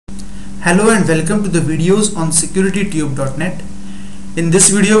Hello and welcome to the videos on securitytube.net. In this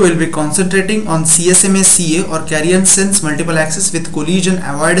video we'll be concentrating on CSMA CA or Carrier Sense Multiple Access with Collision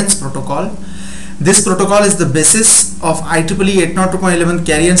Avoidance Protocol. This protocol is the basis of IEEE 802.11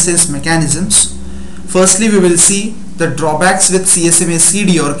 Carrier Sense mechanisms. Firstly, we will see the drawbacks with CSMA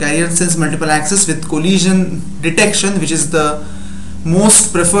CD or Carrier Sense Multiple Access with Collision Detection, which is the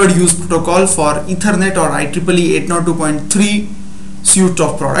most preferred use protocol for Ethernet or IEEE 802.3 suite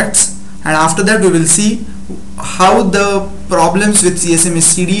of products. And after that we will see how the problems with CSMA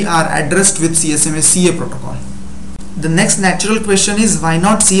CD are addressed with CSMA CA protocol. The next natural question is, why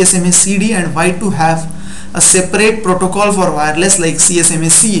not CSMA CD and why to have a separate protocol for wireless like CSMA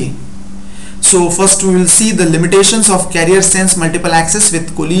CA? So first we will see the limitations of Carrier Sense Multiple Access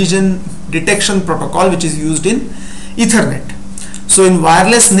with Collision Detection protocol, which is used in Ethernet. So in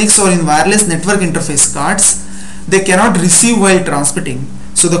wireless NICs or in wireless network interface cards, they cannot receive while transmitting.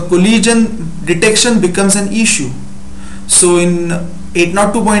 So the collision detection becomes an issue. So in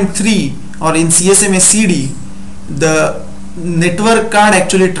 802.3 or in CSMA CD, the network card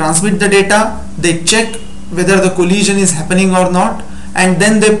actually transmit the data, they check whether the collision is happening or not, and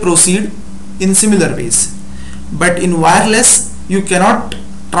then they proceed in similar ways. But in wireless, you cannot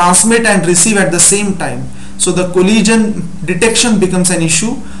transmit and receive at the same time. So the collision detection becomes an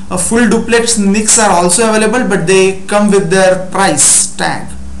issue. A full duplex NICs are also available, but they come with their price tag.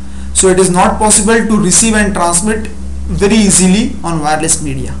 So it is not possible to receive and transmit very easily on wireless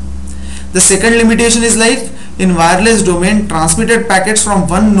media. The second limitation is like in wireless domain, transmitted packets from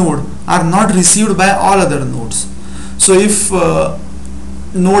one node are not received by all other nodes. So if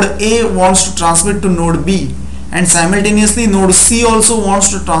node A wants to transmit to node B and simultaneously node C also wants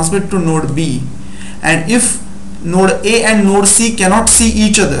to transmit to node B, and if node A and node C cannot see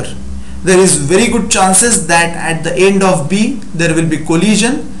each other, there is very good chances that at the end of B there will be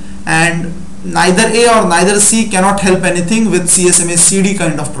collision, and neither A or neither C cannot help anything with CSMA CD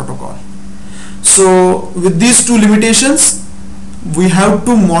kind of protocol. So with these two limitations, we have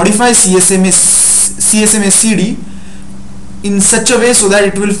to modify CSMA CD in such a way so that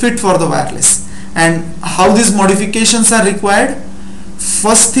it will fit for the wireless. And how these modifications are required?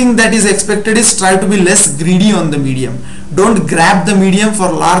 First thing that is expected is try to be less greedy on the medium. Don't grab the medium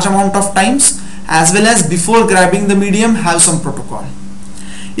for large amount of times, as well as before grabbing the medium have some protocol.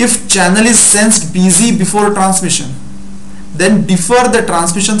 If channel is sensed busy before transmission, then defer the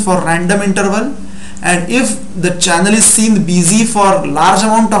transmission for random interval, and if the channel is seen busy for large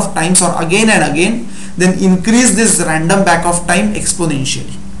amount of times or again and again, then increase this random back of time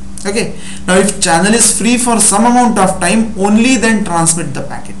exponentially. Okay, now if channel is free for some amount of time, only then transmit the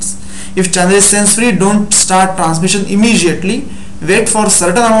packets. If channel is sense free, don't start transmission immediately, wait for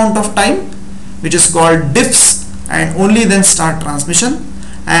certain amount of time, which is called dips, and only then start transmission.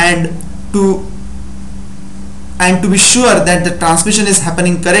 And to be sure that the transmission is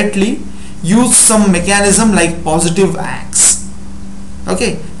happening correctly, use some mechanism like positive AX.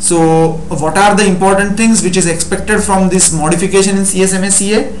 Okay, so what are the important things which is expected from this modification in CSMA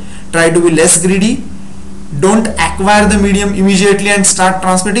CA? Try to be less greedy. Don't acquire the medium immediately and start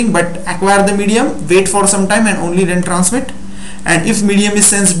transmitting, but acquire the medium, wait for some time and only then transmit. And if medium is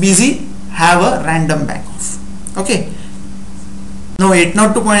sensed busy, have a random back off. Okay. Now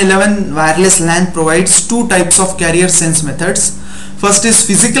 802.11 wireless LAN provides two types of carrier sense methods. First is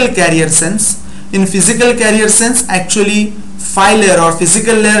physical carrier sense. In physical carrier sense, actually file layer or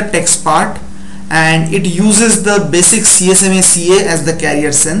physical layer text part, and it uses the basic CSMA CA as the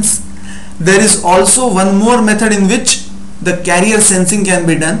carrier sense. There is also one more method in which the carrier sensing can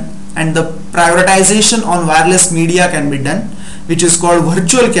be done and the prioritization on wireless media can be done, which is called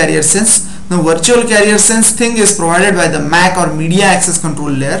virtual carrier sense. Now virtual carrier sense thing is provided by the MAC or media access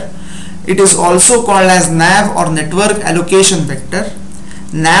control layer. It is also called as NAV or network allocation vector.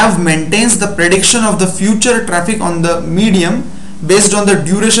 NAV maintains the prediction of the future traffic on the medium based on the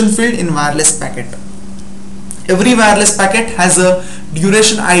duration field in wireless packet. Every wireless packet has a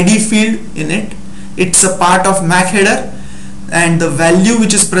duration ID field in it. It's a part of MAC header, and the value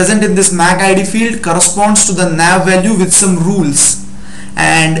which is present in this MAC ID field corresponds to the NAV value with some rules,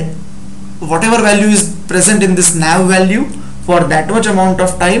 and whatever value is present in this NAV value for that much amount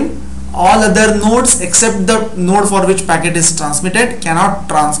of time, all other nodes except the node for which packet is transmitted cannot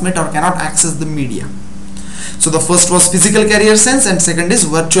transmit or cannot access the media. So the first was physical carrier sense and second is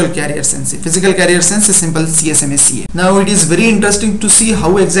virtual carrier sense. Physical carrier sense is simple CSMA CA. Now it is very interesting to see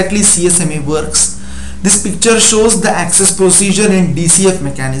how exactly CSMA works. This picture shows the access procedure in DCF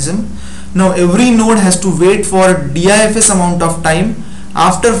mechanism. Now every node has to wait for DIFS amount of time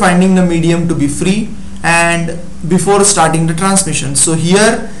after finding the medium to be free and before starting the transmission. So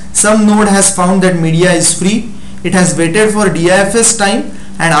here some node has found that media is free, it has waited for DIFS time,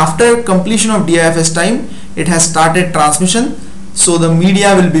 and after completion of DIFS time it has started transmission. So the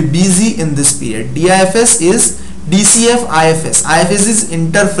media will be busy in this period. DIFS is DCF IFS. IFS is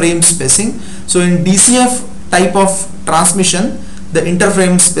interframe spacing. So in DCF type of transmission, the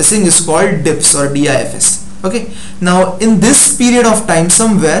interframe spacing is called DIFS or DIFS. Okay. Now in this period of time,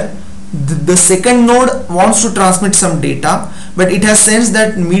 somewhere the second node wants to transmit some data, but it has sensed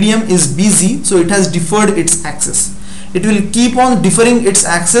that medium is busy, so it has deferred its access. It will keep on deferring its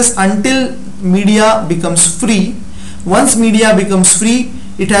access until media becomes free. Once media becomes free,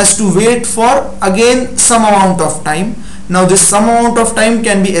 it has to wait for again some amount of time. Now this some amount of time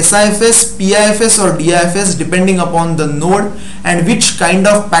can be SIFS, PIFS or DIFS depending upon the node and which kind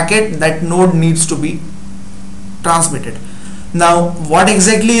of packet that node needs to be transmitted. Now what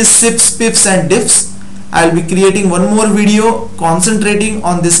exactly is SIPs, PIFs and DIFs? I will be creating one more video concentrating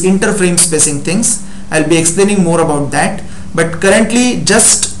on this interframe spacing things. I will be explaining more about that, but currently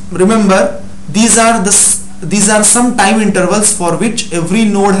just remember these are some time intervals for which every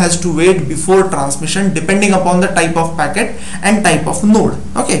node has to wait before transmission depending upon the type of packet and type of node.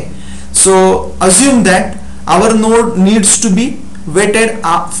 Okay, so assume that our node needs to be waited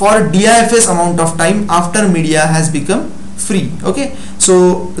for DIFS amount of time after media has become free. Okay,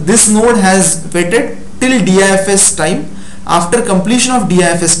 so this node has waited till DIFS time. After completion of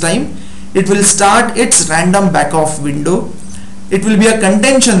DIFS time, it will start its random backoff window. It will be a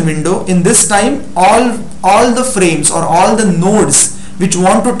contention window. In this time, all the frames or all the nodes which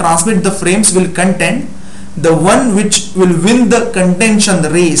want to transmit the frames will contend. The one which will win the contention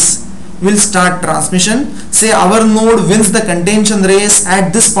race will start transmission. Say our node wins the contention race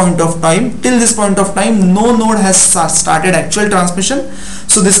at this point of time. Till this point of time, no node has started actual transmission.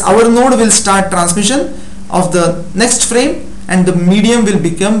 So this our node will start transmission of the next frame and the medium will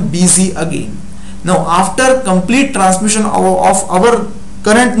become busy again. Now after complete transmission of our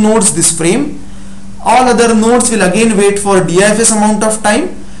current nodes this frame, all other nodes will again wait for DIFS amount of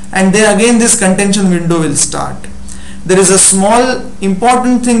time and then again this contention window will start. There is a small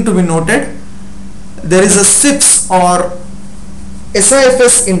important thing to be noted. There is a SIPs or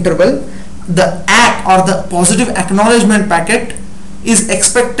SIFS interval. The ACK or the positive acknowledgement packet is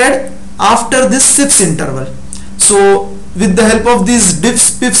expected after this SIPs interval. So with the help of these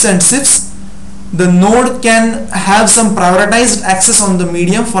DIFs, PIFs and SIPs, the node can have some prioritized access on the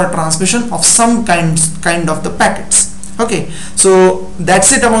medium for transmission of some kind of the packets. Okay, so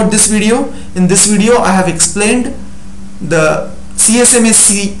that's it about this video. In this video I have explained the CSMA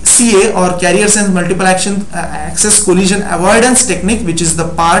CA or carrier sense multiple access collision avoidance technique, which is the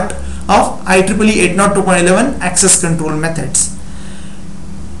part of IEEE 802.11 access control methods.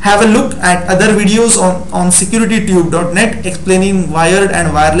 Have a look at other videos on securitytube.net explaining wired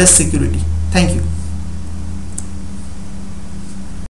and wireless security. Thank you.